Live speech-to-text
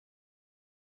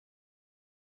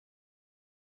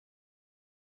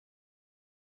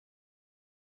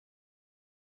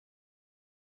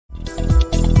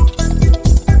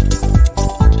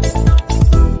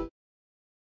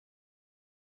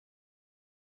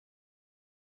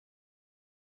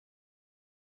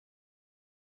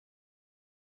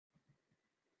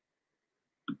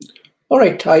All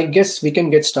right, I guess we can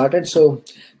get started. So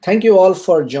thank you all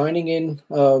for joining in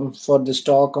for this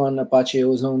talk on Apache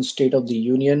Ozone State of the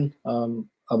Union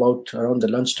about around the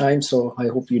lunchtime. So I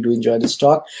hope you do enjoy this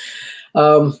talk.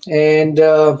 And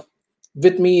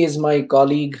with me is my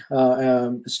colleague,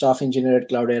 staff engineer at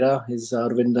Cloudera, is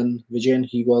Aravindan Vijayan.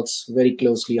 He works very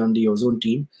closely on the Ozone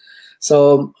team.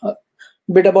 So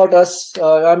bit about us.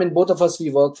 I mean, both of us, we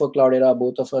work for Cloudera.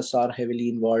 Both of us are heavily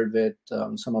involved with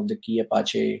some of the key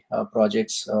Apache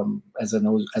projects as a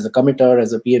committer,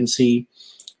 as a PMC,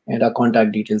 and our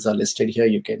contact details are listed here.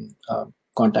 You can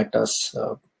contact us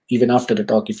even after the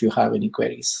talk if you have any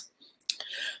queries.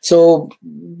 So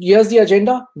here's the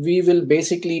agenda. We will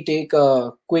basically take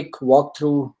a quick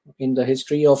walkthrough in the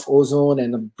history of Ozone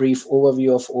and a brief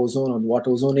overview of Ozone on what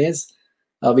Ozone is.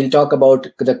 We'll talk about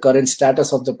the current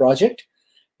status of the project,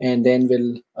 and then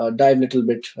we'll dive a little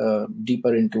bit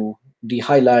deeper into the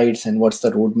highlights and what's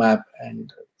the roadmap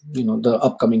and the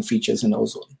upcoming features in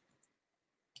Ozone.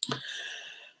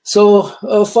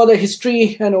 So for the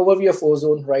history and overview of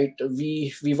Ozone, right?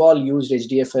 We've all used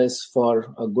HDFS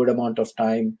for a good amount of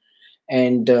time,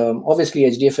 and obviously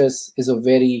HDFS is a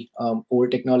very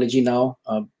old technology now,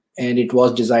 and it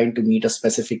was designed to meet a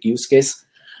specific use case.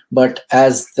 But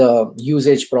as the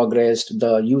usage progressed,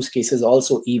 the use cases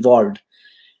also evolved,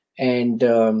 and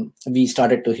we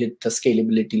started to hit the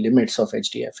scalability limits of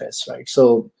HDFS, right?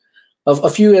 So a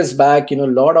few years back, a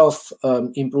lot of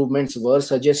improvements were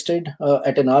suggested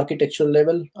at an architectural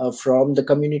level from the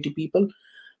community people,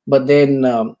 but then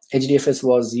HDFS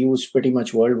was used pretty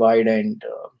much worldwide, and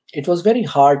it was very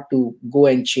hard to go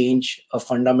and change a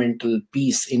fundamental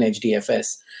piece in HDFS.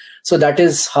 So that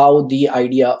is how the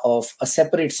idea of a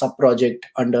separate subproject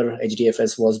under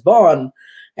HDFS was born,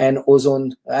 and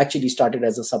Ozone actually started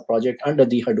as a subproject under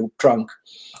the Hadoop trunk.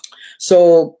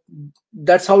 So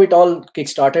that's how it all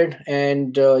kickstarted.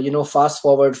 And fast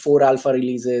forward 4 alpha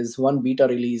releases, 1 beta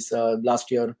release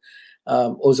last year,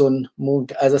 Ozone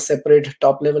moved as a separate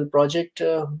top level project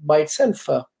by itself.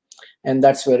 And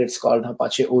that's where it's called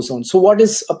Apache Ozone. So what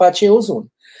is Apache Ozone?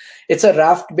 It's a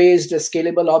Raft-based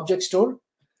scalable object store.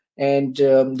 And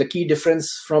the key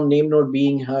difference from name node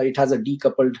being it has a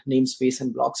decoupled namespace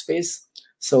and block space.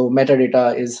 So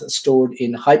metadata is stored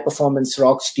in high performance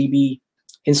RocksDB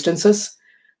instances.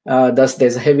 Thus,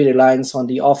 there's a heavy reliance on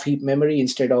the off-heap memory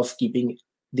instead of keeping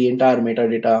the entire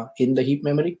metadata in the heap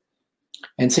memory.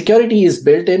 And security is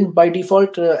built in by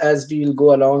default. As we will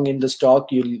go along in this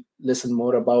talk, you'll listen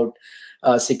more about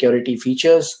security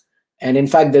features. And in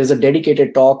fact, there's a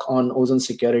dedicated talk on Ozone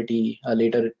security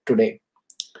later today.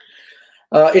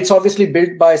 It's obviously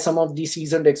built by some of the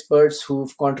seasoned experts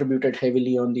who've contributed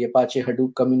heavily on the Apache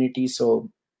Hadoop community.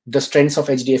 So the strengths of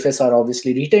HDFS are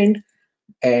obviously retained,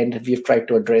 and we've tried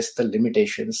to address the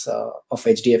limitations of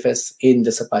HDFS in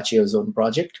this Apache Ozone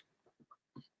project.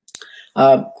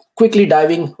 Quickly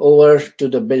diving over to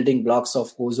the building blocks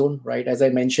of Ozone, right? As I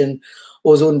mentioned,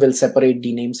 Ozone will separate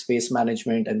the namespace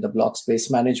management and the block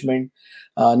space management.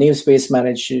 Namespace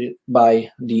managed by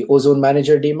the Ozone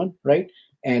Manager daemon, right?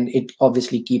 And it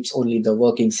obviously keeps only the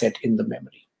working set in the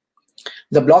memory.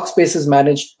 The block space is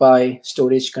managed by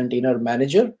Storage Container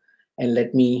Manager. And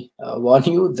let me warn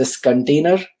you, this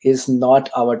container is not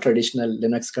our traditional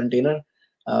Linux container.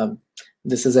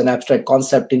 This is an abstract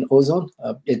concept in Ozone.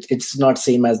 It's not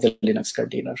same as the Linux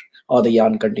container or the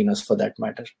Yarn containers for that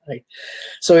matter, right?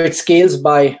 So it scales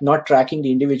by not tracking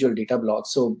the individual data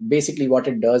blocks. So basically what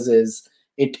it does is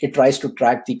it tries to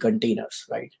track the containers,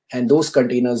 right? And those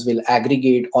containers will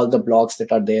aggregate all the blocks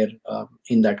that are there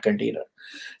in that container.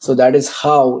 So that is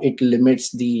how it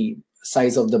limits the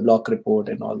size of the block report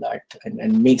and all that,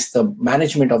 and makes the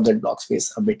management of that block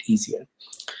space a bit easier.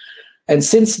 And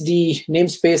since the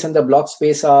namespace and the block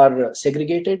space are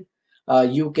segregated,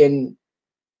 you can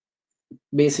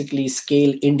basically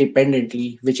scale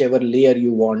independently whichever layer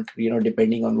you want,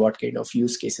 depending on what kind of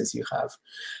use cases you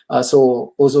have.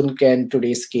 So Ozone can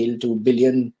today scale to 1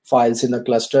 billion files in a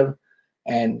cluster,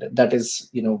 and that is,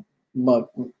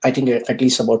 I think at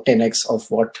least about 10x of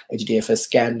what HDFS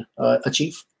can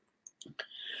achieve.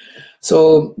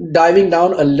 So diving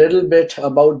down a little bit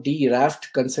about the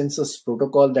Raft consensus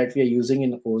protocol that we are using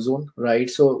in Ozone, right?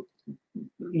 So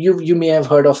you may have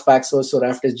heard of Paxos. So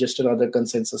Raft is just another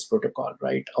consensus protocol,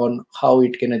 right, on how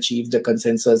it can achieve the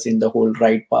consensus in the whole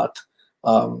write path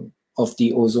of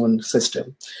the Ozone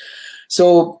system.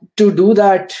 So to do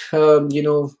that,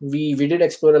 we did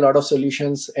explore a lot of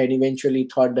solutions and eventually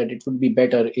thought that it would be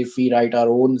better if we write our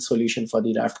own solution for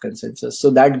the Raft consensus. So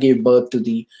that gave birth to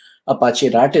the Apache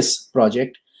Ratis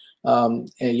project,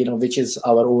 which is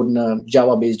our own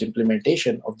Java-based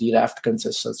implementation of the Raft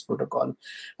consensus protocol.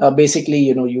 Basically,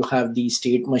 you have the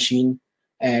state machine,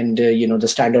 and the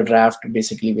standard Raft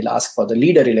basically will ask for the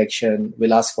leader election,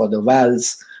 will ask for the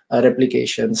vals,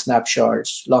 replication,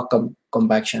 snapshots, lock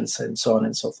compactions, and so on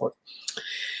and so forth.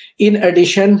 In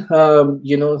addition,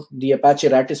 the Apache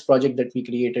Ratis project that we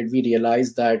created, we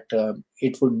realized that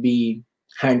it would be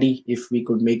handy if we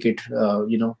could make it,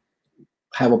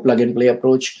 have a plug-and-play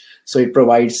approach. So it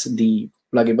provides the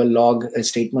pluggable log, a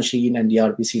state machine, and the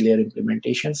RPC layer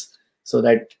implementations, so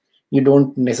that you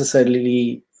don't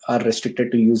necessarily are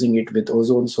restricted to using it with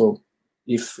Ozone. So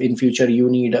if in future you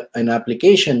need an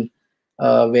application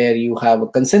where you have a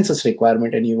consensus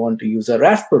requirement and you want to use a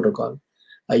Raft protocol,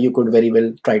 you could very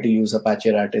well try to use Apache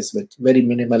Ratis with very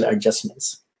minimal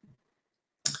adjustments.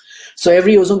 So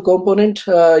every Ozone component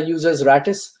uses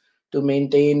Ratis to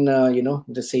maintain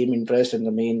the same interest and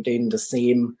to maintain the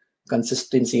same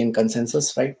consistency and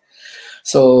consensus, right?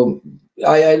 So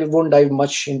I won't dive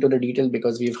much into the detail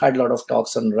because we've had a lot of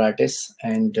talks on Ratis,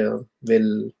 and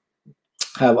we'll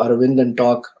have Aravindan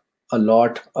talk a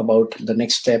lot about the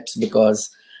next steps, because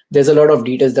there's a lot of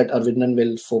details that Aravindan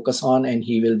will focus on, and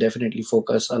he will definitely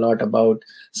focus a lot about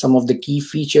some of the key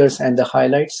features and the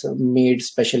highlights made,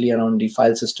 especially around the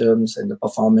file systems and the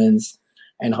performance,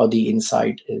 and how the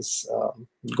insight is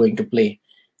going to play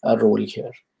a role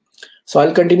here. So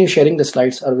I'll continue sharing the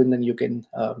slides. Aravindan, you can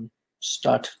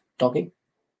start talking.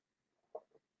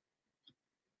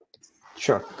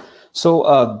 Sure.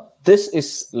 So this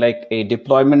is like a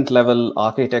deployment level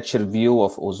architecture view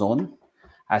of Ozone.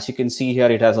 As you can see here,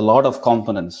 it has a lot of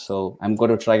components. So I'm going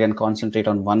to try and concentrate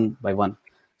on one by one.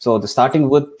 So starting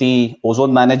with the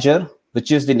Ozone Manager,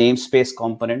 which is the namespace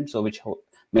component, so which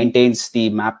maintains the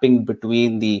mapping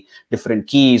between the different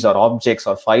keys or objects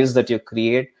or files that you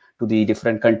create to the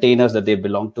different containers that they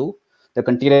belong to. The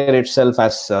container itself,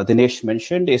 as Dinesh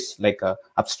mentioned, is like an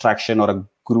abstraction or a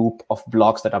group of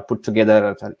blocks that are put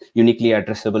together uniquely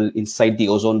addressable inside the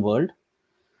Ozone world.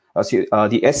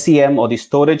 The SCM, or the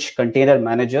Storage Container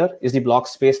Manager, is the block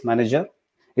space manager.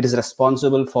 It is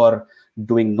responsible for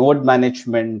doing node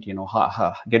management,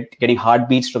 getting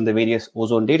heartbeats from the various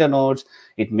Ozone data nodes.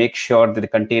 It makes sure that the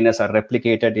containers are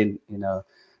replicated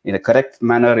in a correct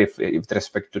manner with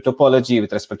respect to topology,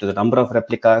 with respect to the number of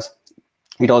replicas.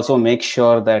 It also makes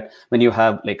sure that when you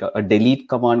have like a delete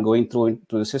command going through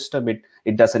into the system,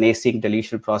 it does an async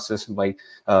deletion process by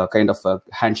kind of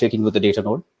handshaking with the data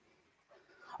node.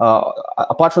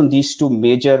 Apart from these two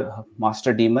major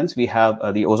master daemons, we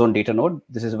have the Ozone data node.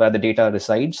 This is where the data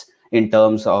resides in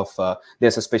terms of,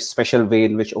 there's a special way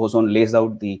in which Ozone lays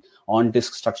out the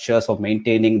on-disk structures for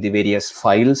maintaining the various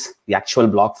files, the actual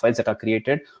block files that are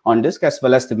created on disk, as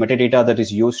well as the metadata that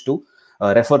is used to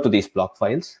refer to these block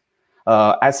files.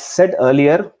 As said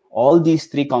earlier, all these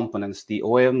three components, the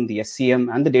OM, the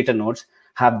SCM, and the data nodes,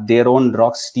 have their own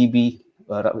RocksDB,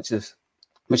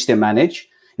 which they manage.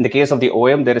 In the case of the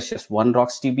OM, there is just one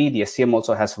RocksDB. The SCM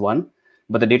also has one,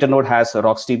 but the data node has a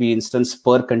RocksDB instance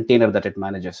per container that it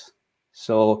manages.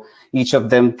 So each of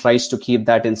them tries to keep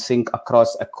that in sync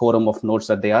across a quorum of nodes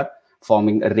that they are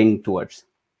forming a ring towards.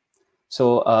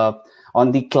 So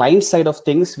on the client side of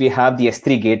things, we have the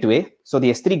S3 gateway. So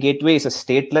the S3 gateway is a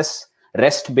stateless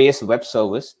REST-based web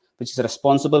service, which is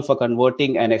responsible for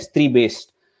converting an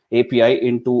S3-based API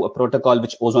into a protocol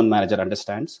which Ozone Manager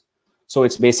understands. So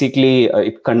it's basically,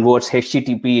 it converts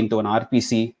HTTP into an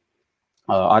RPC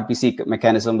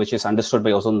mechanism, which is understood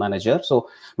by Ozone Manager. So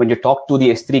when you talk to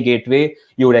the S3 gateway,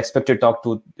 you would expect to talk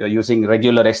to using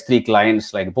regular S3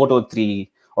 clients like Boto3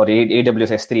 or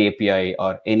AWS S3 API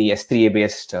or any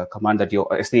S3A-based command that you,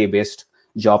 S3A-based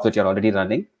job that you're already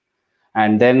running.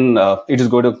 And then it is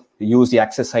going to use the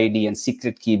access ID and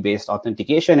secret key-based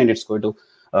authentication, and it's going to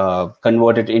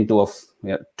convert it into a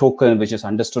token which is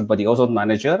understood by the Ozone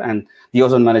Manager, and the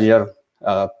Ozone Manager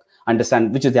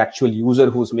understand which is the actual user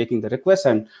who's making the request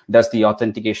and does the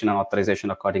authentication and authorization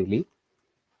accordingly.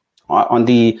 On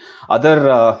the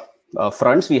other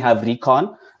fronts, we have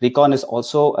Recon. Recon is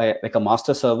also like a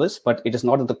master service, but it is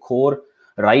not at the core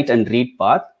write and read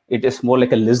path. It is more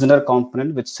like a listener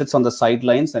component which sits on the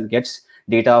sidelines and gets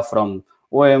data from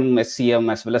OM,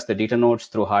 SCM, as well as the data nodes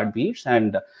through heartbeats.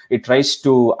 And it tries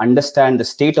to understand the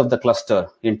state of the cluster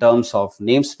in terms of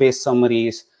namespace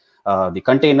summaries, the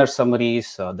container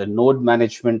summaries, the node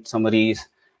management summaries,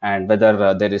 and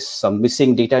whether there is some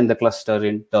missing data in the cluster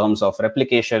in terms of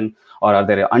replication, or are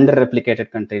there under-replicated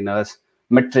containers,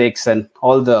 metrics, and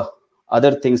all the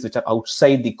other things which are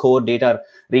outside the core data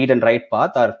read and write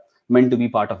path are meant to be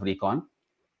part of Recon.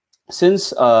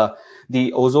 Since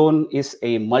the Ozone is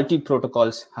a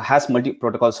has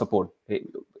multi-protocol support,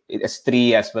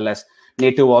 S3 as well as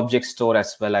native object store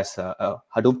as well as a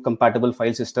Hadoop compatible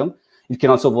file system. It can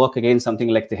also work against something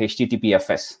like the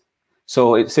HDFS.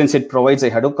 So since it provides a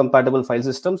Hadoop compatible file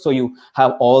system, so you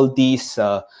have all these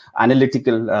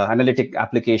analytic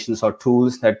applications or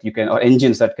tools that you can, or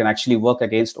engines that can actually work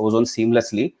against Ozone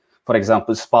seamlessly. For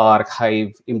example, Spark,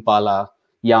 Hive, Impala,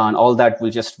 Yarn, all that will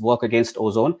just work against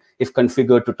Ozone if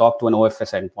configured to talk to an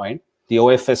OFS endpoint. The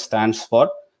OFS stands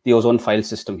for the Ozone file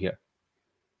system here.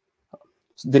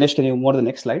 So Dinesh, can you move on to the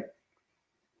next slide?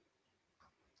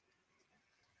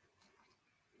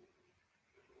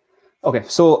 Okay,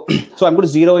 so I'm going to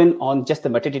zero in on just the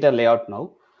metadata layout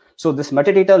now. So this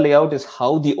metadata layout is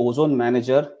how the Ozone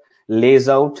manager lays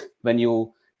out when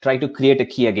you try to create a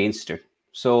key against it.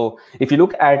 So if you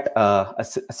look at a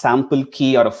sample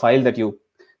key or a file that you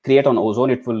create on Ozone,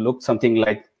 it will look something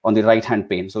like on the right-hand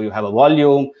pane. So you have a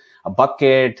volume, a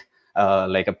bucket,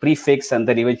 like a prefix, and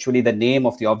then eventually the name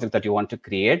of the object that you want to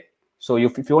create. So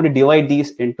if you want to divide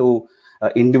these into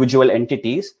individual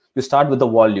entities, you start with the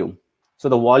volume. So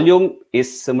the volume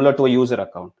is similar to a user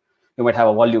account. You might have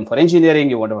a volume for engineering,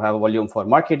 you want to have a volume for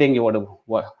marketing, you want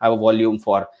to have a volume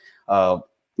for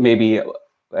maybe a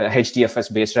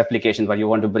HDFS-based replication where you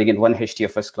want to bring in one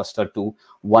HDFS cluster to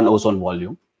one Ozone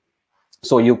volume.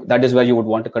 So that is where you would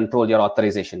want to control your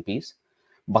authorization piece.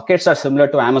 Buckets are similar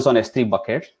to Amazon S3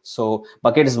 bucket. So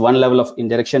bucket is one level of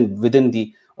indirection within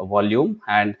the volume,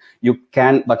 and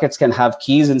buckets can have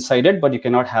keys inside it, but you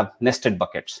cannot have nested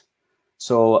buckets.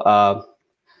 So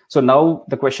so now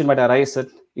the question might arise that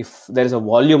if there is a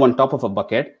volume on top of a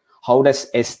bucket, how does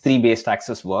S3 based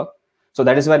access work? So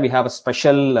that is where we have a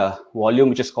special volume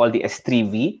which is called the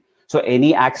S3V. So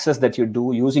any access that you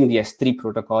do using the S3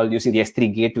 protocol, using the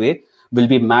S3 gateway, will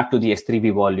be mapped to the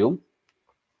S3V volume,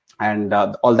 and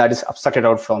all that is abstracted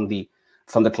out from the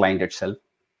client itself.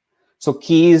 So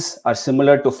keys are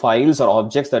similar to files or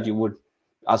objects that you would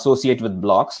associate with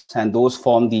blocks, and those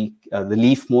form the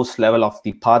leafmost level of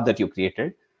the path that you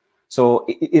created. So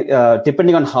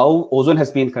depending on how Ozone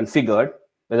has been configured,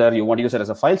 whether you want to use it as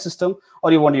a file system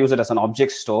or you want to use it as an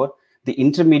object store, the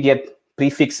intermediate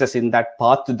prefixes in that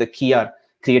path to the key are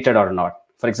created or not.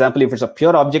 For example, if it's a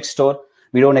pure object store,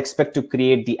 we don't expect to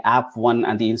create the app1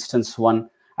 and the instance one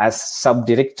as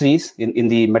subdirectories in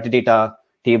the metadata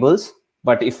tables.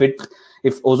 But if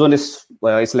Ozone is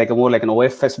like more like an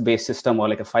OFS based system or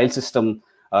like a file system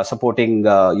supporting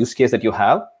use case that you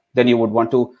have, then you would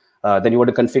want to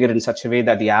configure it in such a way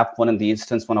that the app1 and the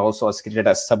instance one also is created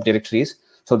as subdirectories,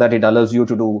 so that it allows you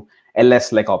to do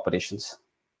LS like operations.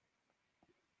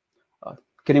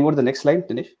 Can you go to the next slide,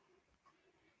 Dinesh?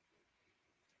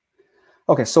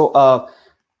 Okay, so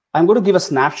I'm going to give a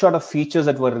snapshot of features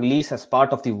that were released as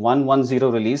part of the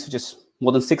 1.10 release, which is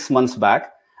more than 6 months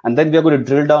back. And then we are going to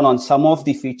drill down on some of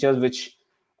the features which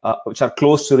are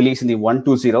close to release in the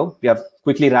 1.20. We are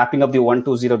quickly wrapping up the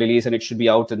 1.20 release, and it should be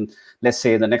out in, let's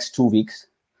say, the next 2 weeks.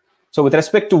 So with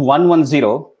respect to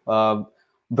 1.10,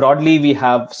 broadly, we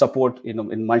have support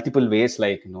in multiple ways,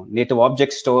 like native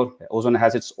object store. Ozone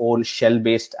has its own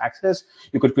shell-based access.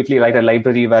 You could quickly write a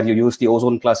library where you use the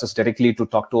Ozone classes directly to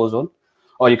talk to Ozone,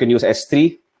 or you can use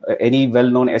S3, any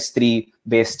well-known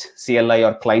S3-based CLI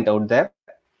or client out there.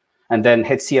 And then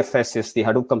HDFS is the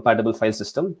Hadoop compatible file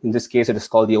system. In this case, it is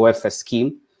called the OFS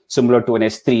scheme, similar to an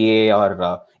S3A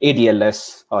or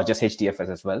ADLS or just HDFS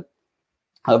as well.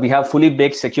 We have fully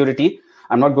baked security.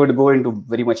 I'm not going to go into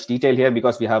very much detail here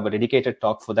because we have a dedicated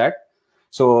talk for that.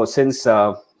 So since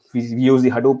we use the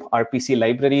Hadoop RPC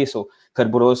library, so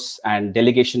Kerberos and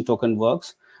delegation token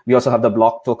works. We also have the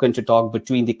block token to talk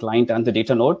between the client and the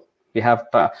data node. We have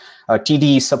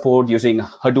TD support using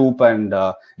Hadoop and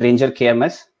Ranger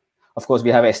KMS. Of course, we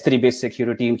have S3-based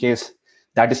security in case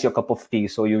that is your cup of tea.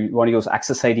 So you want to use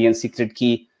access ID and secret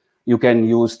key, you can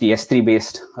use the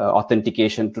S3-based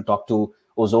authentication to talk to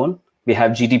Ozone. We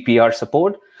have GDPR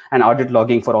support and audit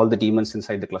logging for all the daemons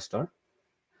inside the cluster.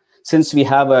 Since we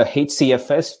have a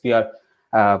HCFS, we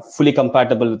are fully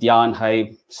compatible with Yarn,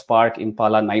 Hive, Spark,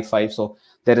 Impala, Knife5. So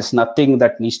there is nothing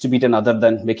that needs to be done other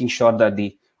than making sure that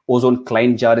the Ozone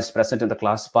client jar is present in the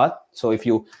class path. So if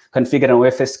you configure an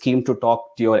OFS scheme to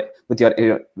talk to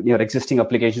your existing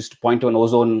applications to point to an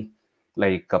Ozone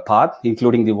like a path,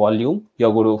 including the volume,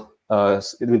 you're going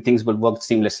to things will work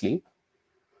seamlessly.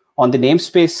 On the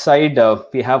namespace side,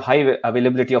 we have high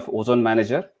availability of Ozone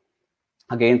Manager,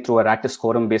 again through a Ratis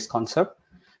quorum-based concept.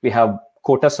 We have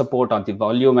quota support on the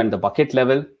volume and the bucket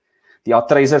level. The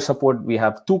authorizer support, we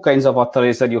have two kinds of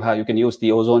authorizer. You can use the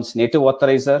Ozone's native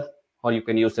authorizer, or you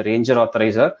can use the Ranger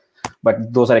authorizer.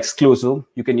 but those are exclusive.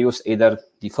 You can use either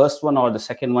the first one or the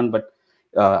second one, but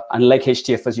unlike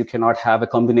HDFS, you cannot have a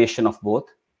combination of both.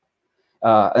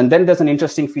 And then there's an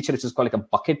interesting feature which is called like a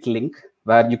bucket link,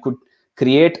 where you could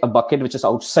create a bucket which is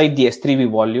outside the S3V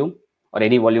volume, or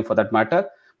any volume for that matter,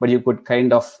 but you could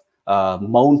kind of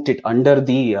mount it under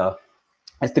the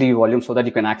S3V volume so that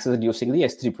you can access it using the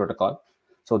S3 protocol.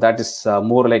 So that is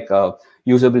more like a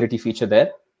usability feature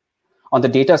there. On the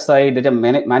data side, data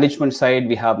management side,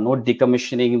 we have node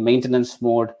decommissioning, maintenance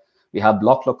mode, we have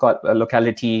block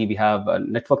locality, we have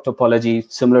network topology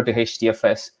similar to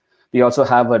HDFS. We also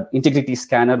have an integrity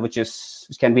scanner, which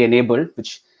can be enabled,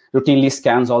 which routinely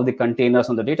scans all the containers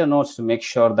on the data nodes to make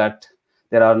sure that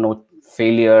there are no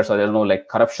failures or there are no like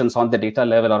corruptions on the data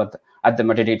level or at the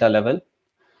metadata level.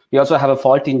 We also have a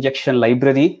fault injection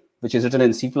library, which is written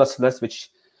in C++,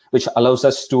 which allows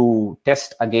us to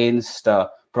test against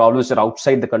problems that are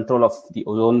outside the control of the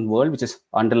Ozone world, which is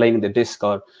underlying the disk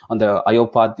or on the IO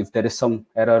path. If there is some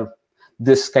error,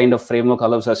 this kind of framework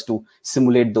allows us to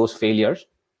simulate those failures.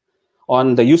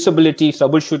 On the usability,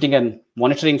 troubleshooting, and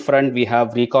monitoring front, we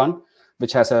have Recon,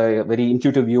 which has a very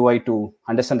intuitive UI to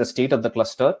understand the state of the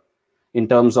cluster in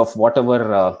terms of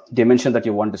whatever dimension that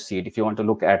you want to see it. If you want to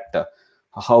look at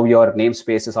how your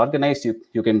namespace is organized,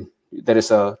 you can. There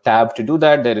is a tab to do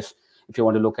that. There is, if you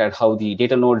want to look at how the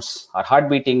data nodes are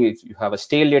heartbeating, if you have a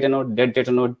stale data node, dead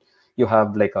data node, you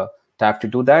have like a tab to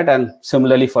do that. And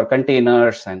similarly for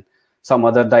containers and some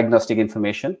other diagnostic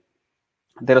information.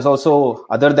 There is also,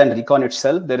 other than Recon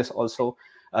itself, there is also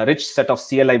a rich set of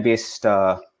CLI-based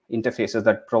interfaces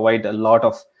that provide a lot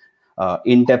of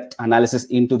in-depth analysis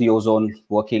into the Ozone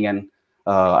working and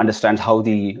understand how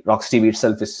the RocksDB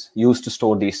itself is used to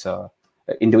store these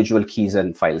individual keys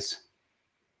and files.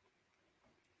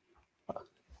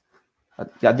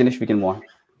 Yeah, Dinesh, we can move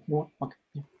on. Okay.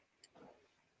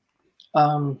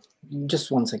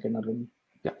 Just 1 second, Arvind.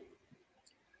 Yeah.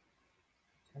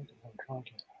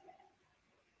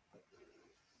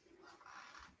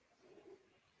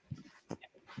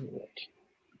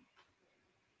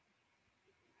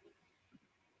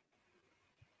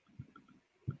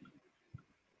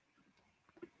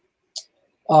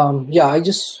 Yeah, I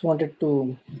just wanted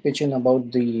to pitch in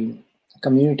about the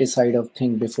community side of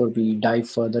things before we dive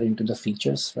further into the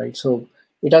features, right? So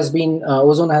it has been,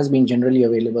 Ozone has been generally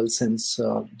available since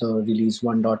the release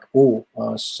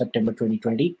 1.0, September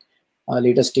 2020.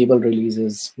 Latest stable release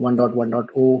is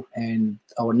 1.1.0, and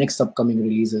our next upcoming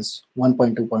release is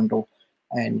 1.2.0.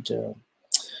 And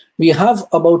we have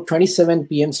about 27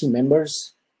 PMC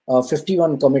members,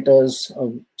 51 committers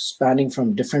spanning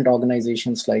from different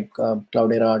organizations like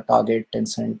Cloudera, Target,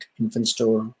 Tencent,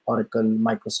 InfinStore, Oracle,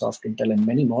 Microsoft, Intel, and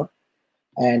many more.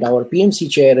 And our PMC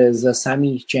chair is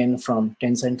Sammy Chen from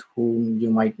Tencent, whom you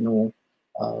might know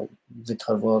with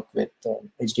her work with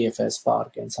HDFS,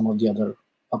 Spark, and some of the other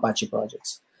Apache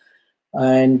projects.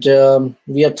 And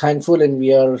we are thankful and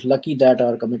we are lucky that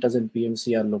our committers in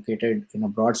PMC are located in a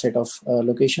broad set of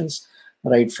locations,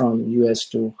 right from US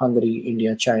to Hungary,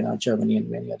 India, China, Germany, and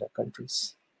many other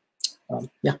countries.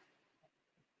 Yeah,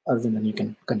 Aravindan, you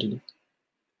can continue.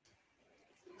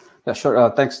 Yeah,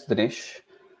 sure. Thanks, Dinesh.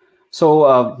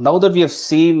 So now that we have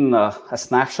seen a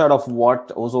snapshot of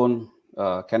what Ozone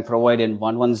can provide in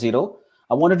 1.1.0,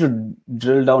 I wanted to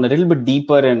drill down a little bit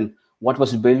deeper in what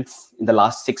was built in the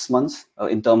last 6 months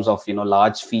in terms of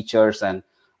large features and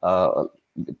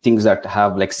things that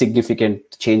have like significant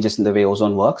changes in the way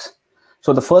Ozone works.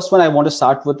 So the first one I want to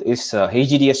start with is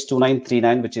HDDS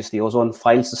 2939, which is the Ozone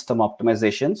file system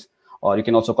optimizations, or you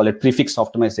can also call it prefix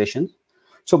optimization.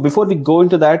 So before we go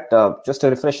into that, just a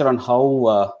refresher on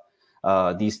how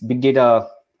these big data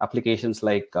applications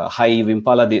like Hive,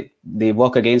 Impala, they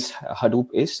work against Hadoop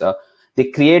is they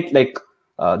create like,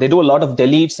 they do a lot of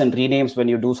deletes and renames when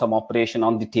you do some operation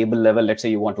on the table level. Let's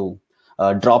say you want to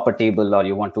drop a table, or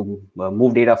you want to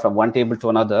move data from one table to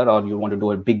another, or you want to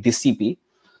do a big DCP.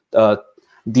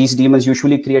 These daemons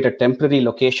usually create a temporary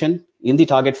location in the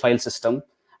target file system,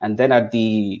 and then at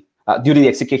the during the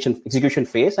execution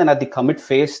phase and at the commit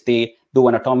phase, they do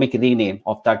an atomic rename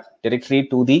of that directory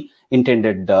to the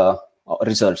intended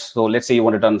results. So let's say you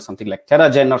want to run something like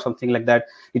TerraGen or something like that.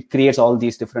 It creates all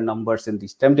these different numbers in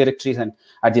these temp directories, and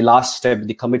at the last step,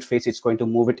 the commit phase, it's going to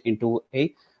move it into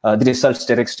a the results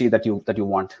directory that you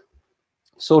want.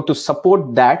 So to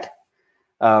support that,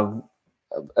 in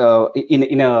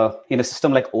a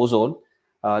system like Ozone,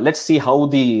 let's see how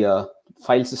the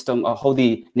file system, how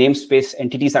the namespace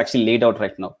entities actually laid out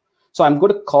right now. So I'm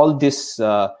going to call this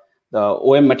the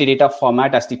OM metadata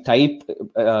format as the type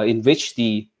in which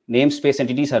the namespace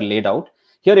entities are laid out.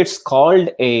 Here it's called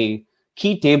a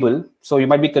key table, So you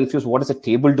might be confused, what is a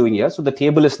table doing here? So the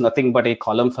table is nothing but a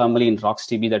column family in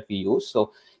RocksDB that we use.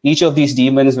 So each of these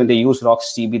daemons, when they use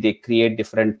RocksDB, they create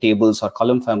different tables or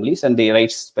column families, and they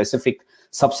write specific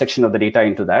subsection of the data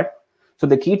into that. So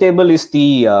the key table is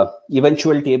the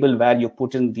eventual table where you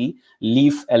put in the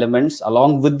leaf elements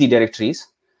along with the directories,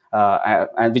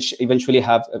 and which eventually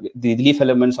have the leaf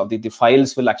elements of the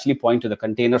files will actually point to the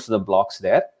containers of the blocks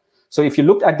there. So if you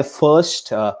look at the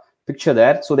first picture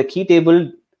there, so the key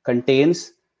table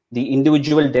contains the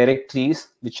individual directories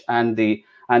and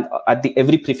at the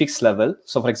every prefix level.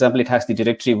 So for example, it has the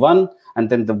directory 1 and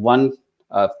then the 1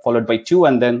 followed by 2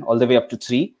 and then all the way up to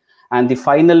 3. And the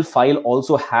final file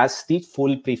also has the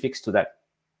full prefix to that.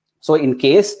 So in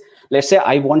case, let's say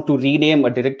I want to rename a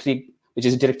directory, which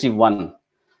is directory 1.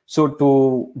 So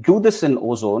to do this in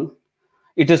Ozone,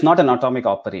 it is not an atomic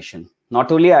operation.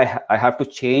 Not only I have to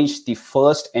change the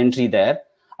first entry there,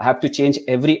 I have to change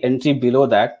every entry below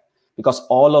that, because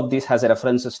all of these has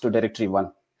references to directory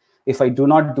 1. If I do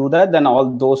not do that, then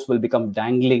all those will become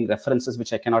dangling references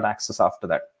which I cannot access after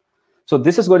that. So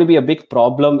this is going to be a big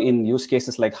problem in use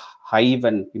cases like Hive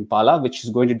and Impala, which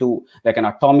is going to do like an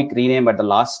atomic rename at the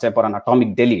last step or an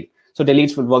atomic delete. So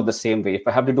deletes will work the same way. If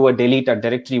I have to do a delete at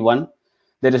directory 1,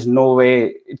 there is no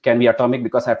way it can be atomic,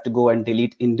 because I have to go and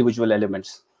delete individual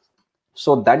elements.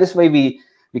 So that is why we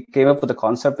came up with a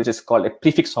concept which is called a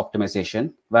prefix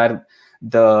optimization, where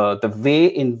the way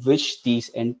in which these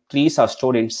entries are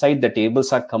stored inside the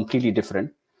tables are completely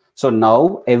different. So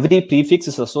now every prefix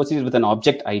is associated with an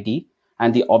object ID,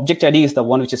 and the object ID is the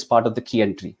one which is part of the key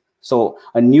entry. So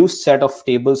a new set of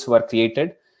tables were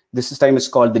created. This time is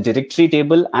called the directory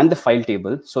table and the file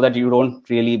table, so that you don't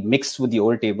really mix with the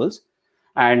old tables.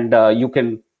 And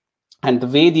and the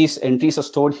way these entries are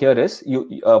stored here is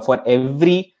for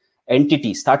every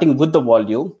entity starting with the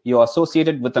volume, you associate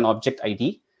it with an object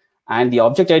ID, and the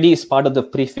object ID is part of the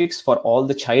prefix for all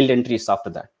the child entries after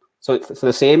that. So for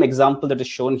the same example that is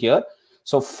shown here,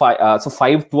 so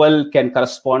 512 can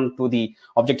correspond to the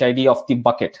object ID of the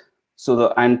bucket.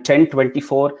 So and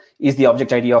 1024 is the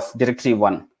object ID of directory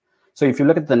 1. So if you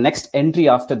look at the next entry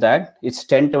after that, it's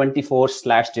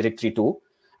 1024/directory2,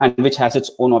 and which has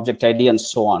its own object ID and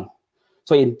so on.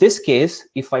 So in this case,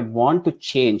 if I want to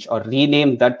change or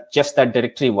rename just that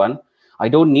directory 1, I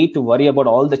don't need to worry about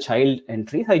all the child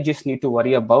entries. I just need to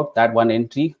worry about that one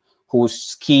entry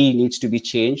whose key needs to be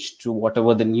changed to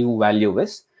whatever the new value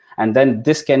is. And then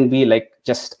this can be like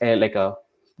just like a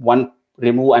one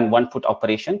remove and one put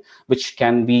operation, which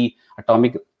can be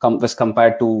atomic as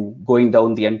compared to going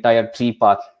down the entire tree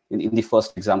path in the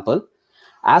first example.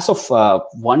 As of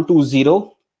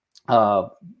 120,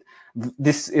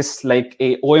 this is like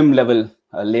a OM level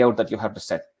layout that you have to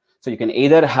set. So you can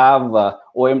either have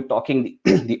OM talking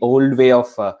the old way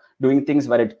of doing things,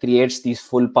 where it creates these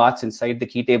full paths inside the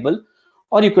key table,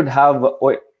 or you could have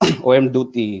OM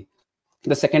do the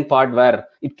second part, where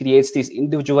it creates these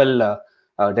individual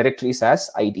directories as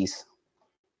IDs.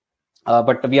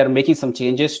 But we are making some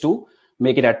changes to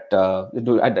make it at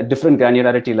a different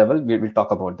granularity level. We will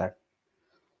talk about that.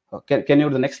 Can you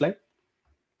do the next slide?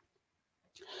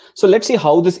 So let's see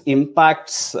how this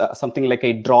impacts something like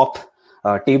a drop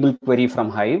table query from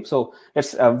Hive. So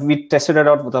we tested it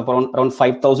out with around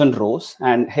 5,000 rows,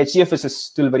 and HDFS is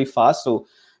still very fast. So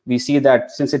we see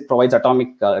that since it provides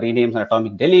atomic renames and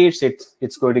atomic deletes,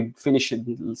 it's going to finish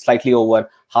in slightly over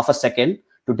half a second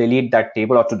to delete that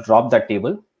table or to drop that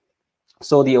table.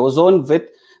 So the Ozone with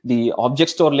the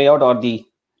object store layout or the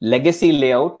legacy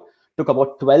layout took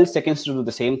about 12 seconds to do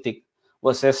the same thing,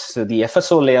 versus the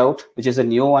FSO layout, which is a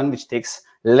new one, which takes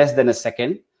less than a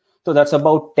second. So that's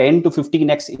about 10 to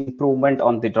 15x improvement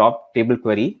on the drop table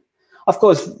query. Of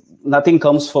course, nothing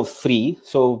comes for free.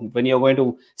 So when you're going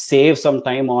to save some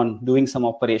time on doing some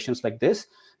operations like this,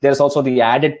 there's also the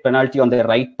added penalty on the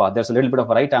write path. There's a little bit of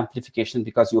write amplification,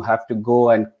 because you have to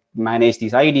go and manage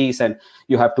these IDs, and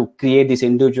you have to create these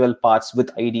individual paths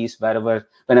with IDs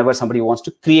whenever somebody wants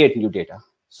to create new data.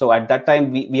 So at that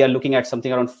time, we are looking at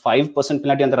something around 5%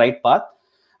 penalty on the write path.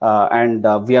 And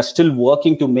we are still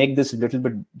working to make this a little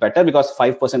bit better, because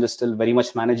 5% is still very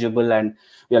much manageable, and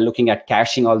we are looking at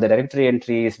caching all the directory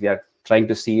entries. We are trying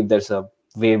to see if there's a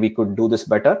way we could do this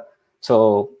better.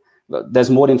 So there's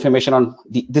more information on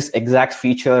this exact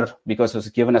feature, because it was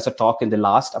given as a talk in the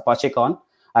last ApacheCon.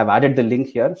 I've added the link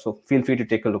here, so feel free to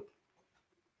take a look.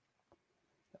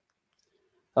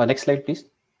 Next slide, please.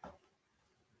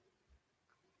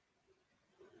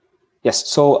 Yes,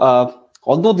 so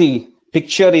although the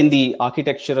picture in the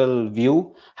architectural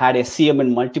view had SCM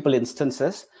in multiple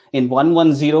instances, in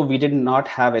 110 we did not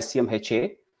have SCM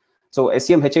HA. So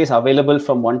SCM HA is available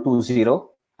from 120,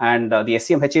 and the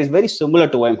SCM HA is very similar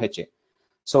to OM HA.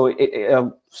 So,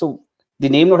 so the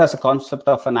name node has a concept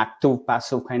of an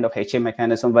active-passive kind of HA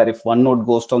mechanism, where if one node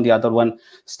goes down, the other one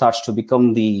starts to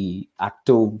become the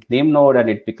active name node, and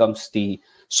it becomes the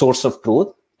source of truth.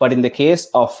 But in the case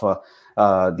of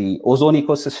the Ozone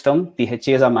ecosystem, the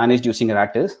HAs are managed using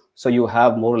Ratis. So you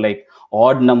have more like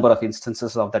odd number of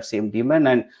instances of that same daemon,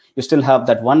 and you still have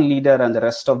that one leader and the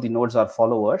rest of the nodes are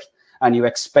followers, and you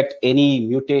expect any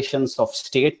mutations of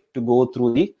state to go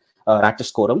through the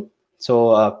Ratis quorum.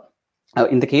 So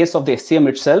in the case of the SCM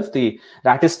itself, the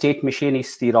Ratis state machine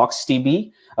is the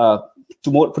RocksDB.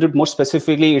 Put it more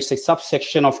specifically, it's a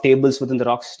subsection of tables within the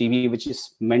RocksDB, which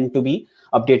is meant to be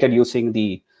updated using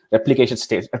the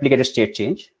replicated state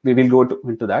change. We will go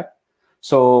into that.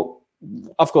 So,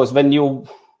 of course, when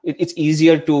it's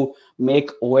easier to make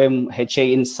OM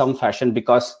HA in some fashion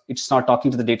because it's not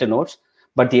talking to the data nodes,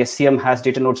 but the SCM has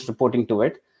data nodes reporting to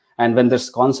it. And when there's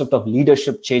concept of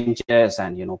leadership changes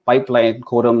and pipeline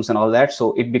quorums and all that,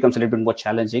 so it becomes a little bit more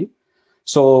challenging.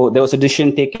 So there was a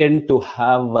decision taken to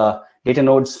have data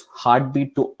nodes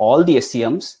heartbeat to all the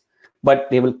SCMs, but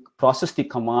they will process the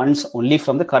commands only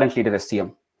from the current leader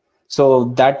SCM. So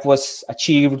that was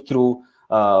achieved through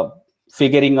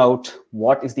figuring out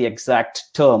what is the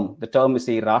exact term. The term is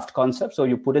a raft concept. So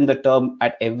you put in the term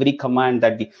at every command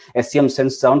that the SCM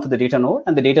sends down to the data node,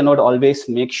 and the data node always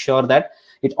makes sure that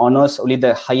it honors only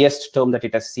the highest term that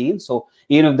it has seen. So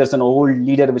even if there's an old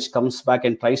leader which comes back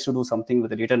and tries to do something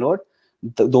with the data node,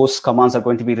 those commands are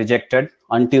going to be rejected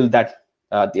until that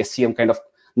the SCM kind of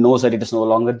knows that it is no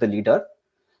longer the leader.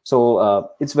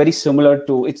 So it's very similar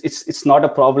to, it's not a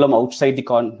problem outside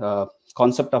the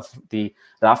concept of the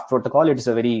raft protocol. It is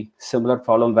a very similar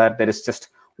problem where there is just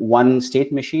one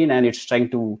state machine, and it's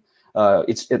trying to,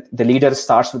 the leader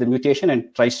starts with a mutation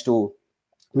and tries to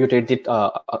mutate it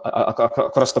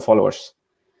across the followers.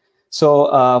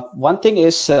 So one thing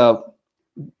is,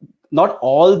 not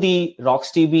all the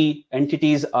RocksDB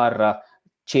entities are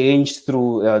changed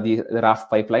through the raft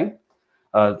pipeline.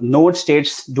 Node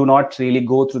states do not really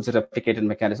go through the replicated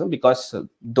mechanism because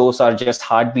those are just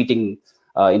heartbeating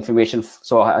information.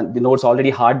 So the nodes already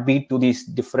heartbeat to these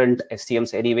different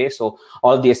SCMs anyway. So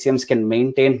all the SCMs can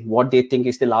maintain what they think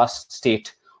is the last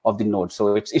state of the node.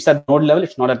 So it's at node level.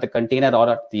 It's not at the container or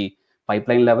at the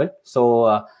pipeline level.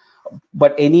 So,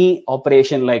 but any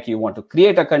operation, like you want to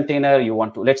create a container, you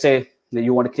want to, let's say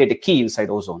you want to create a key inside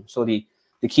Ozone. So the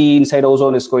key inside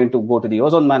Ozone is going to go to the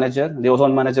Ozone manager. The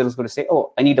Ozone manager is going to say,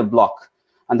 oh, I need a block.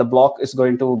 And the block is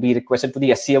going to be requested to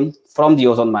the SCM from the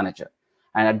Ozone manager.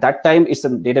 And at that time, it's a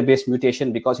database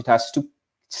mutation because it has to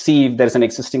see if there's an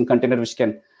existing container which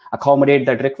can accommodate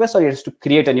that request, or it has to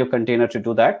create a new container to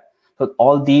do that. So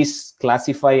all these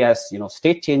classify as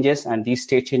state changes, and these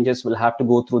state changes will have to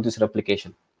go through this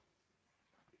replication.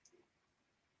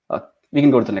 We can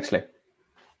go to the next slide.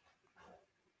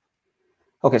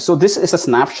 Okay, so this is a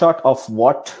snapshot of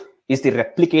what is the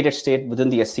replicated state within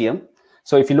the SCM.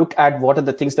 So if you look at what are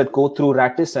the things that go through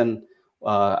Ratis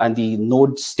and the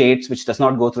node states which does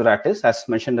not go through Ratis, as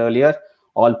mentioned earlier,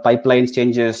 all pipeline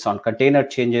changes, on container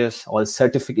changes, all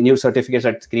new certificates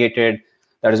that's created,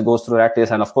 that goes through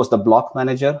Ratis, and of course the block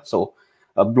manager. So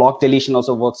a block deletion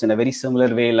also works in a very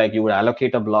similar way, like you would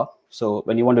allocate a block. So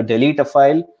when you want to delete a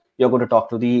file, you're going to talk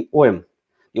to the OM.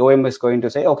 The OM is going to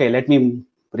say, okay, let me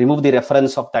remove the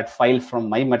reference of that file from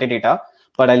my metadata,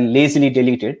 but I'll lazily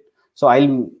delete it. So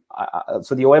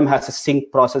so the OM has a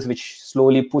sync process which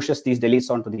slowly pushes these deletes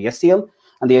onto the SCM,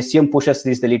 and the SCM pushes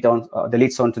these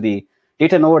deletes onto the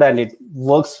data node, and it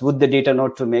works with the data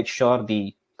node to make sure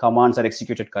the commands are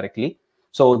executed correctly.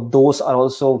 So those are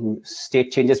also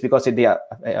state changes because they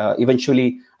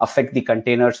eventually affect the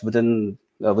containers within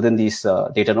these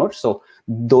data nodes. So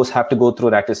those have to go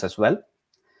through Ratis as well.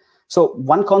 So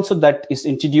one concept that is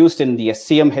introduced in the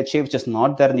SCM HA, which is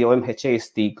not there in the OM HA, is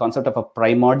the concept of a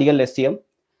primordial SCM.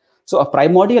 So a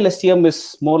primordial SCM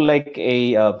is more like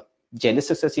a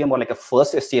Genesis SCM or like a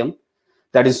first SCM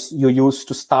that is you use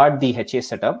to start the HA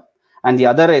setup, and the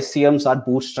other SCMs are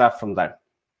bootstrapped from that.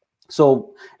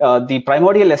 So the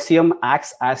primordial SCM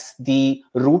acts as the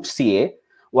root CA,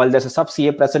 while there's a sub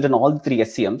CA present in all three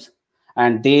SCMs.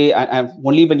 And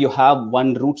only when you have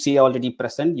one root CA already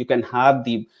present, you can have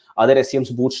the other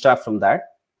SCMs bootstrap from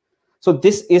that. So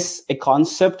this is a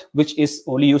concept which is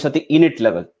only used at the init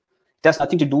level. It has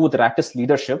nothing to do with Ratis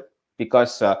leadership,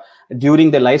 because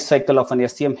during the life cycle of an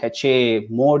SCM HA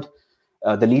mode,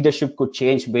 the leadership could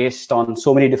change based on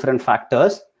so many different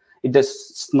factors.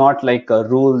 It's not like a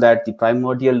rule that the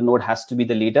primordial node has to be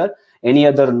the leader. Any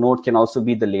other node can also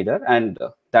be the leader. And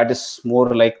that is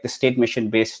more like the state machine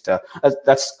based.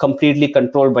 That's completely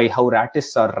controlled by how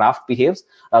Ratis or Raft behaves,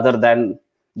 other than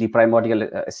the primordial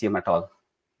SCM at all.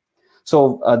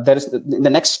 So there is the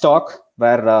next talk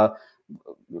where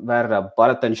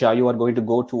Bharat and Shah, you are going to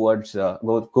go towards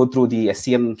go through the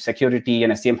SCM security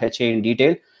and SCM HA in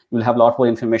detail. You will have a lot more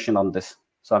information on this.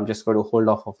 So I'm just going to hold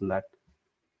off on that.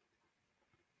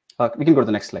 We can go to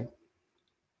the next slide.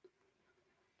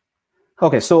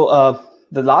 Okay, so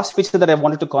the last feature that I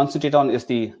wanted to concentrate on is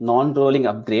the non-rolling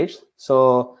upgrades.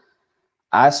 So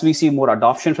as we see more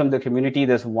adoption from the community,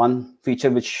 there's one feature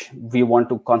which we want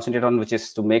to concentrate on, which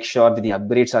is to make sure that the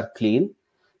upgrades are clean.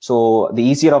 So the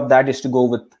easier of that is to go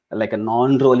with like a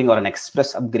non-rolling or an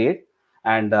express upgrade.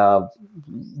 And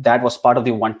that was part of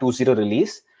the 1.2.0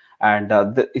 release. And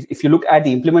if you look at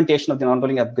the implementation of the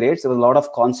non-rolling upgrades, there was a lot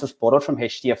of concepts borrowed from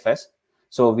HDFS.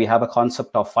 So we have a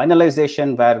concept of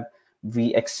finalization where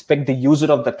we expect the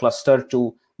user of the cluster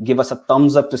to give us a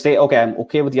thumbs up to say, okay, I'm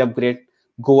okay with the upgrade.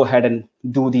 Go ahead and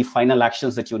do the final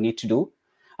actions that you need to do.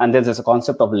 And then there's a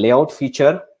concept of layout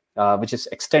feature, which is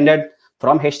extended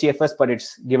from HDFS, but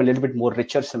it's given a little bit more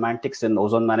richer semantics in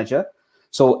Ozone Manager.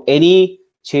 So any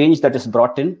change that is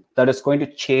brought in that is going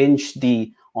to change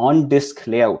the on-disk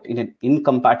layout in an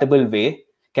incompatible way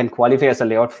can qualify as a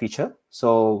layout feature.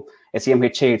 So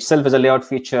SCMHA itself is a layout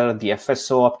feature. The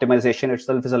FSO optimization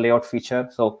itself is a layout feature.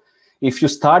 So if you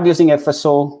start using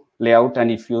FSO layout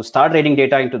and if you start writing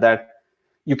data into that,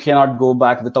 you cannot go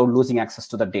back without losing access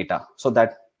to the data. So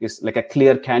that is like a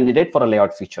clear candidate for a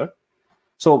layout feature.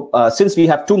 So since we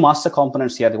have two master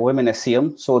components here, the OM and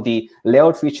SCM, so the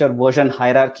layout feature version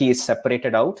hierarchy is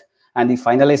separated out, and the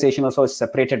finalization also is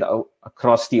separated out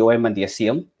across the OM and the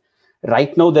SCM.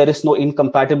 Right now, there is no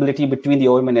incompatibility between the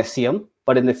OM and SCM,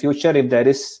 but in the future, if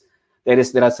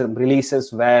there are some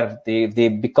releases where they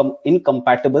become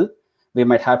incompatible, we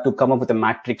might have to come up with a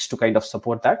matrix to kind of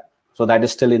support that. So that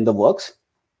is still in the works.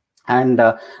 And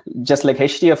just like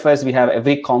HDFS, we have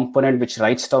every component which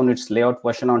writes down its layout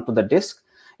version onto the disk,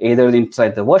 either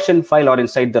inside the version file or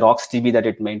inside the RocksDB that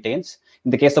it maintains. In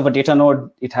the case of a data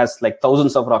node, it has like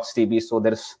thousands of RocksDB, so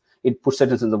it puts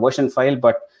it in the version file.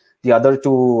 But the other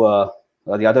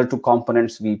two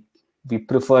components, we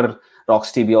prefer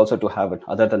RocksDB also to have it,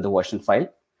 other than the version file.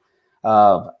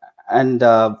 And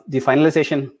the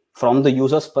finalization from the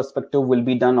user's perspective will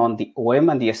be done on the OM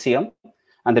and the SCM,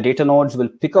 and the data nodes will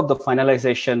pick up the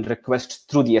finalization request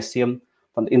through the SCM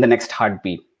in the next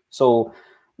heartbeat. So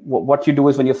what you do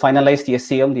is when you finalize the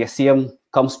SCM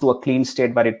comes to a clean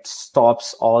state where it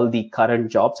stops all the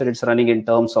current jobs that it's running in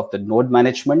terms of the node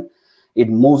management. It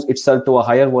moves itself to a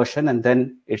higher version, and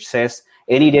then it says,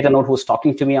 any data node who's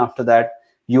talking to me after that,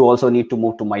 you also need to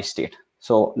move to my state.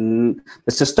 So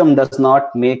the system does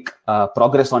not make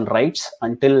progress on writes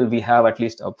until we have at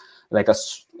least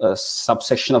a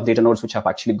subsection of data nodes which have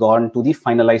actually gone to the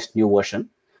finalized new version.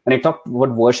 When I talk about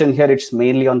version here, it's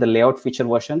mainly on the layout feature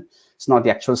version. It's not the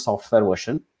actual software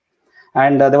version.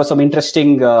 And there were some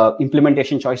interesting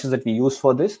implementation choices that we used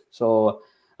for this. So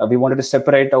we wanted to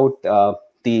separate out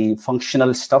the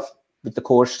functional stuff with the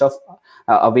core stuff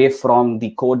away from the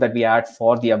code that we add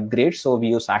for the upgrade. So we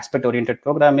use aspect-oriented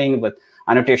programming with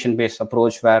annotation-based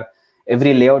approach where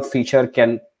every layout feature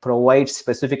can provide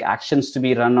specific actions to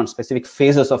be run on specific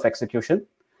phases of execution.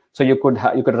 So you could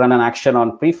run an action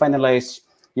on pre-finalize,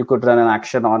 you could run an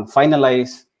action on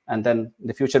finalize, and then in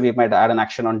the future we might add an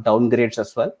action on downgrades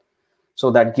as well.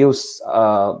 So that gives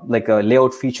like a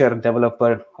layout feature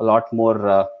developer a lot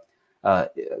more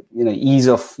ease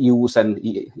of use and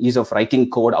ease of writing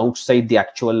code outside the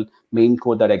actual main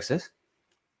code that exists.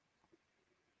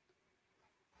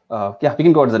 Yeah, we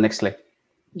can go to the next slide.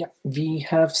 Yeah, we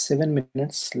have 7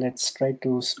 minutes. Let's try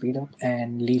to speed up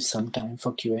and leave some time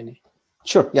for Q&A.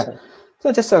 Sure. Yeah. Sorry.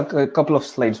 So just a couple of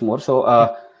slides more. So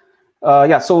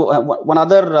one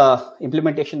other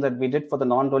implementation that we did for the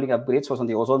non-rolling upgrades was on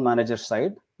the Ozone Manager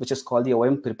side, which is called the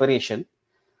OM preparation.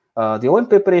 The OM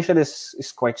preparation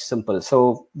is quite simple.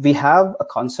 So we have a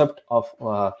concept of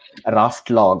a raft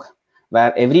log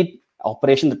where every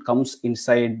operation that comes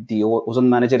inside the Ozone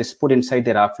Manager is put inside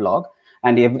the raft log,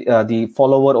 and the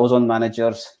follower Ozone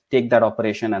managers take that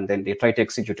operation and then they try to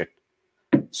execute it.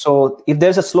 So if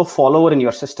there's a slow follower in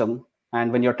your system,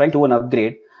 and when you're trying to do an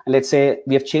upgrade, and let's say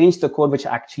we have changed the code which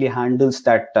actually handles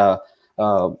that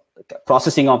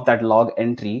processing of that log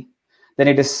entry, then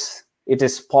it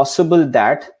is possible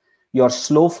that your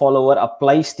slow follower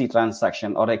applies the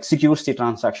transaction or executes the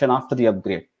transaction after the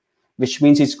upgrade, which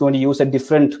means it's going to use a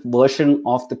different version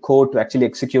of the code to actually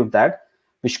execute that,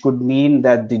 which could mean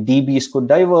that the DBs could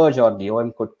diverge or the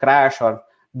OM could crash, or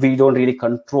we don't really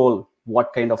control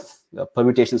what kind of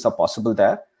permutations are possible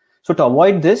there. So to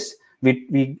avoid this,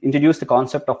 we introduced the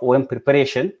concept of OM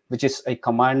preparation, which is a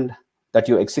command that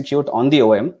you execute on the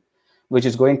OM, which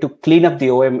is going to clean up the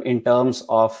OM in terms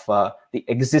of the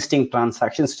existing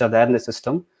transactions that are there in the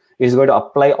system. It's going to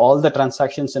apply all the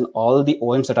transactions in all the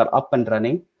OMs that are up and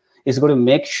running. It's going to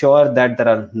make sure that there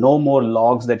are no more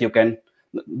logs that you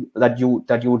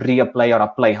would reapply or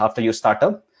apply after you start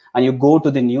up, and you go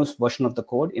to the new version of the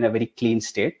code in a very clean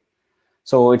state.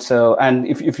 So it's and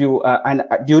if you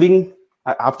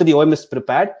after the OM is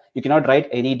prepared, you cannot write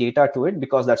any data to it,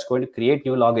 because that's going to create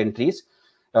new log entries.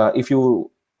 If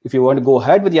you want to go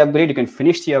ahead with the upgrade, you can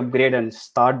finish the upgrade and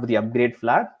start with the upgrade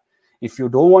flag. If you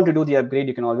don't want to do the upgrade,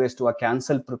 you can always do a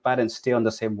cancel prepare and stay on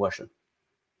the same version.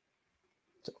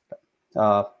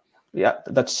 So, yeah,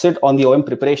 that's it on the OM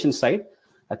preparation side.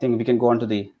 I think we can go on to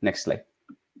the next slide.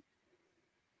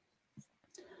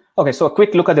 Okay, so a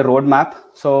quick look at the roadmap.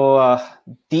 So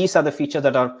these are the features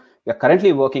that we are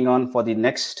currently working on for the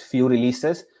next few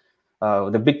releases.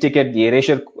 The big ticket, the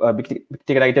erasure, big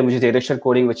ticket item, which is the erasure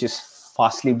coding, which is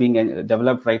fastly being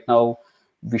developed right now.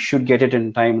 We should get it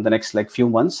in time in the next few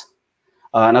months.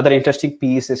 Another interesting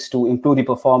piece is to improve the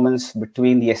performance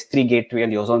between the S3 gateway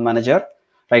and the Ozone manager.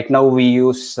 Right now, we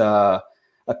use a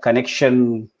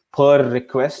connection per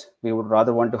request. We would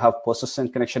rather want to have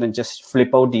persistent connection and just flip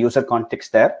out the user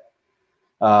context there.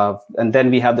 And then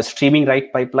we have the streaming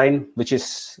write pipeline, which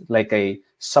is like a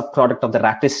subproduct of the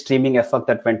Ratis streaming effort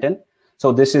that went in.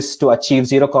 So this is to achieve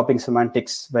zero copying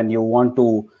semantics when you want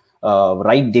to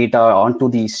write data onto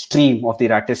the stream of the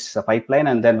Ratis pipeline.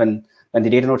 And then when the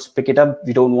data nodes pick it up,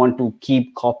 we don't want to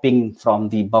keep copying from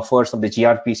the buffers of the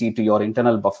gRPC to your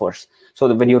internal buffers. So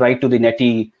that when you write to the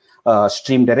Netty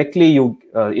stream directly,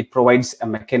 it provides a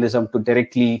mechanism to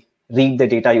directly read the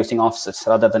data using offsets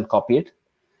rather than copy it.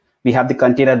 We have the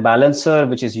container balancer,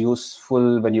 which is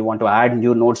useful when you want to add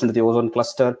new nodes into the Ozone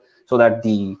cluster, so that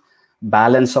the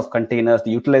balance of containers,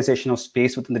 the utilization of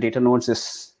space within the data nodes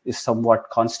is somewhat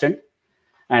constant.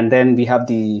 And then we have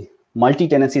the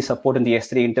multi-tenancy support in the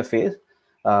S3 interface.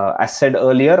 As said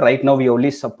earlier, right now we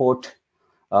only support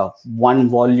one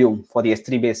volume for the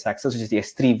S3-based access, which is the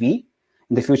S3V.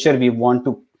 In the future, we want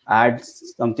to add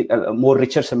something more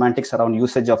richer semantics around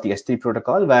usage of the S3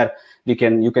 protocol, where you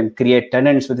can create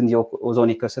tenants within the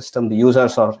Ozone ecosystem. The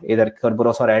users are either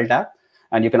Kerberos or LDAP,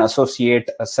 and you can associate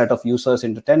a set of users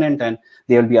into tenant, and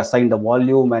they will be assigned a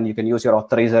volume, and you can use your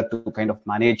authorizer to kind of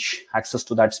manage access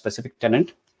to that specific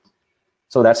tenant.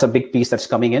 So that's a big piece that's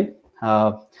coming in.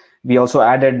 We also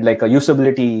added like a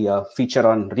usability feature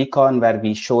on Recon, where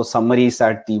we show summaries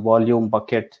at the volume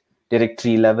bucket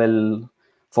directory level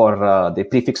for the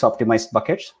prefix optimized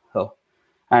buckets.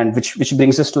 And which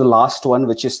brings us to the last one,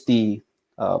 which is the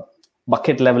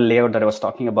bucket level layout that I was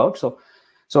talking about. So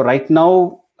right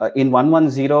now in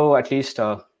 1.1.0, at least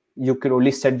you could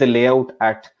only set the layout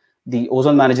at the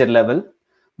Ozone manager level.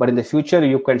 But in the future,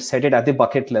 you can set it at the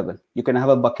bucket level. You can have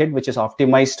a bucket which is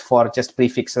optimized for just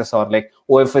prefixes or like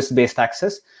OFS-based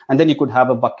access. And then you could have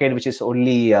a bucket which is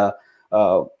only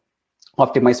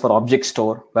optimized for object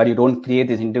store, where you don't create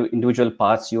these individual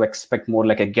paths. You expect more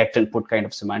like a get and put kind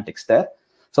of semantics there.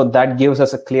 So that gives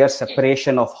us a clear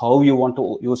separation of how you want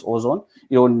to use Ozone.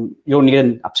 You don't need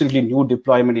an absolutely new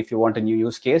deployment if you want a new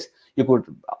use case. You could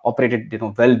operate it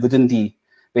well within the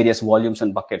various volumes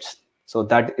and buckets. So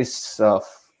that is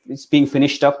it's being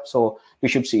finished up. So we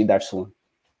should see that soon.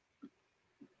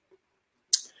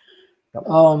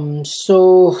 Yep.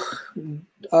 So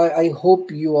I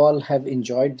hope you all have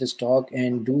enjoyed this talk,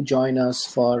 and do join us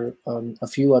for a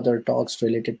few other talks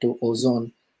related to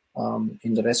Ozone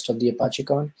in the rest of the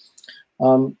ApacheCon.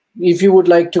 If you would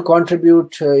like to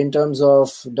contribute in terms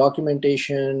of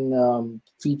documentation,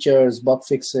 features, bug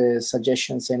fixes,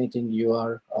 suggestions, anything, you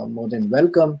are more than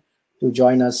welcome to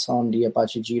join us on the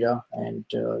Apache Jira. And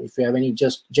if you have any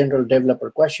just general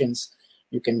developer questions,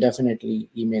 you can definitely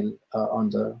email on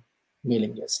the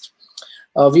mailing list.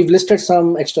 We've listed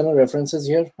some external references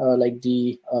here, like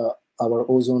our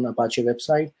Ozone Apache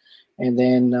website. And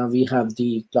then we have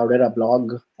the Cloudera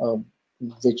blog,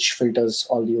 which filters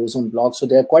all the Ozone blogs. So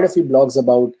there are quite a few blogs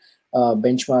about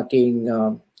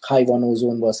benchmarking Hive on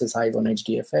Ozone versus Hive on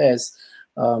HDFS,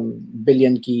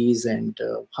 billion keys, and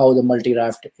how the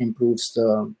multi-raft improves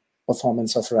the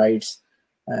performance of writes,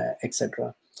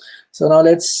 etc. So now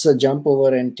let's jump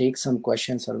over and take some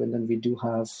questions, Aravindan. We do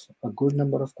have a good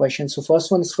number of questions. So first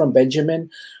one is from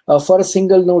Benjamin. For a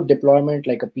single node deployment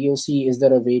like a POC, is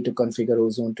there a way to configure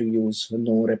Ozone to use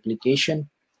no replication?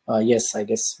 Yes, I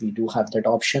guess we do have that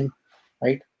option,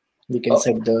 right? We can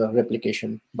set the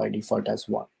replication by default as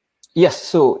 1. Yes,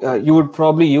 so you would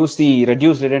probably use the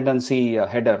reduced redundancy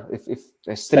header if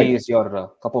S3 Right. is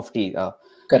your cup of tea.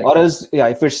 Correct. Or else, yeah,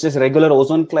 if it's just regular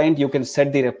Ozone client, you can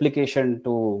set the replication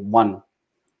to 1.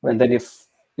 Right. And then if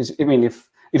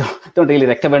you don't really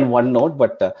recommend one node,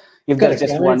 but if there's Correct.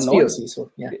 just Yeah, I mean, one it's node, POC,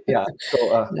 so yeah. yeah.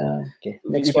 So Yeah. Okay.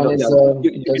 you Next can one is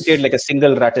you can create like a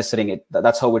single lattice ring.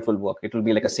 That's how it will work. It will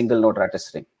be like a single node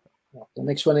lattice ring. the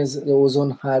next one is the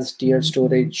Ozone has tiered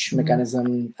storage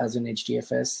mechanism as in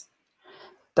HDFS.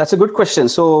 That's a good question.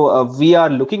 So we are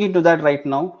looking into that right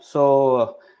now.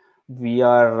 So we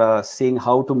are seeing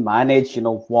how to manage,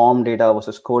 warm data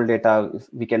versus cold data. If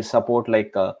we can support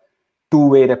like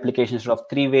two-way replication instead of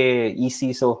three-way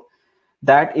EC. So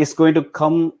that is going to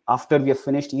come after we have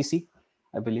finished EC,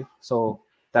 I believe. So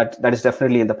that is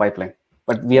definitely in the pipeline,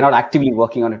 but we are not actively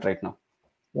working on it right now.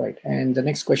 Right. And the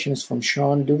next question is from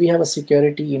Sean. Do we have a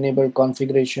security enabled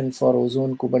configuration for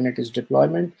Ozone Kubernetes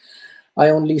deployment? I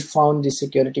only found the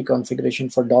security configuration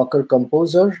for Docker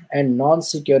Composer and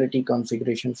non-security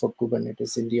configuration for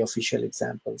Kubernetes in the official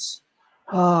examples.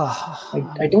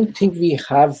 I don't think we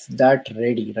have that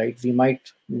ready, right? We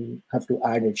might have to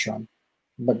add it, Sean.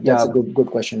 But that's a good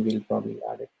question. We'll probably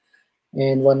add it.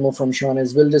 And one more from Sean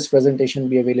is, will this presentation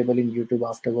be available in YouTube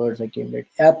afterwards? I came late.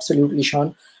 Absolutely,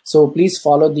 Sean. So please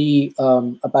follow the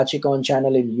ApacheCon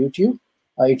channel in YouTube.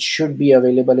 It should be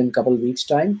available in a couple weeks'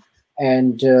 time.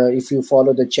 And if you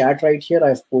follow the chat right here,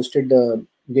 I've posted the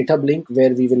GitHub link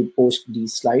where we will post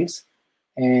these slides.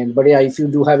 But yeah, if you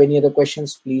do have any other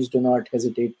questions, please do not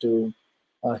hesitate to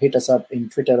hit us up in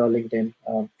Twitter or LinkedIn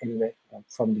anywhere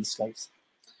from these slides.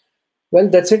 Well,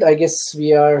 that's it. I guess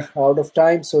we are out of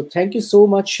time. So thank you so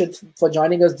much for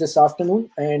joining us this afternoon,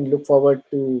 and look forward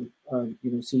to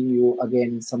seeing you again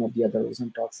in some of the other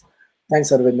Ozone talks.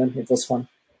 Thanks, Aravindan. It was fun.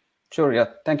 Sure. Yeah.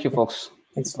 Thank you, folks.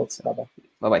 Thanks, folks. Bye-bye.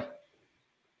 Bye-bye.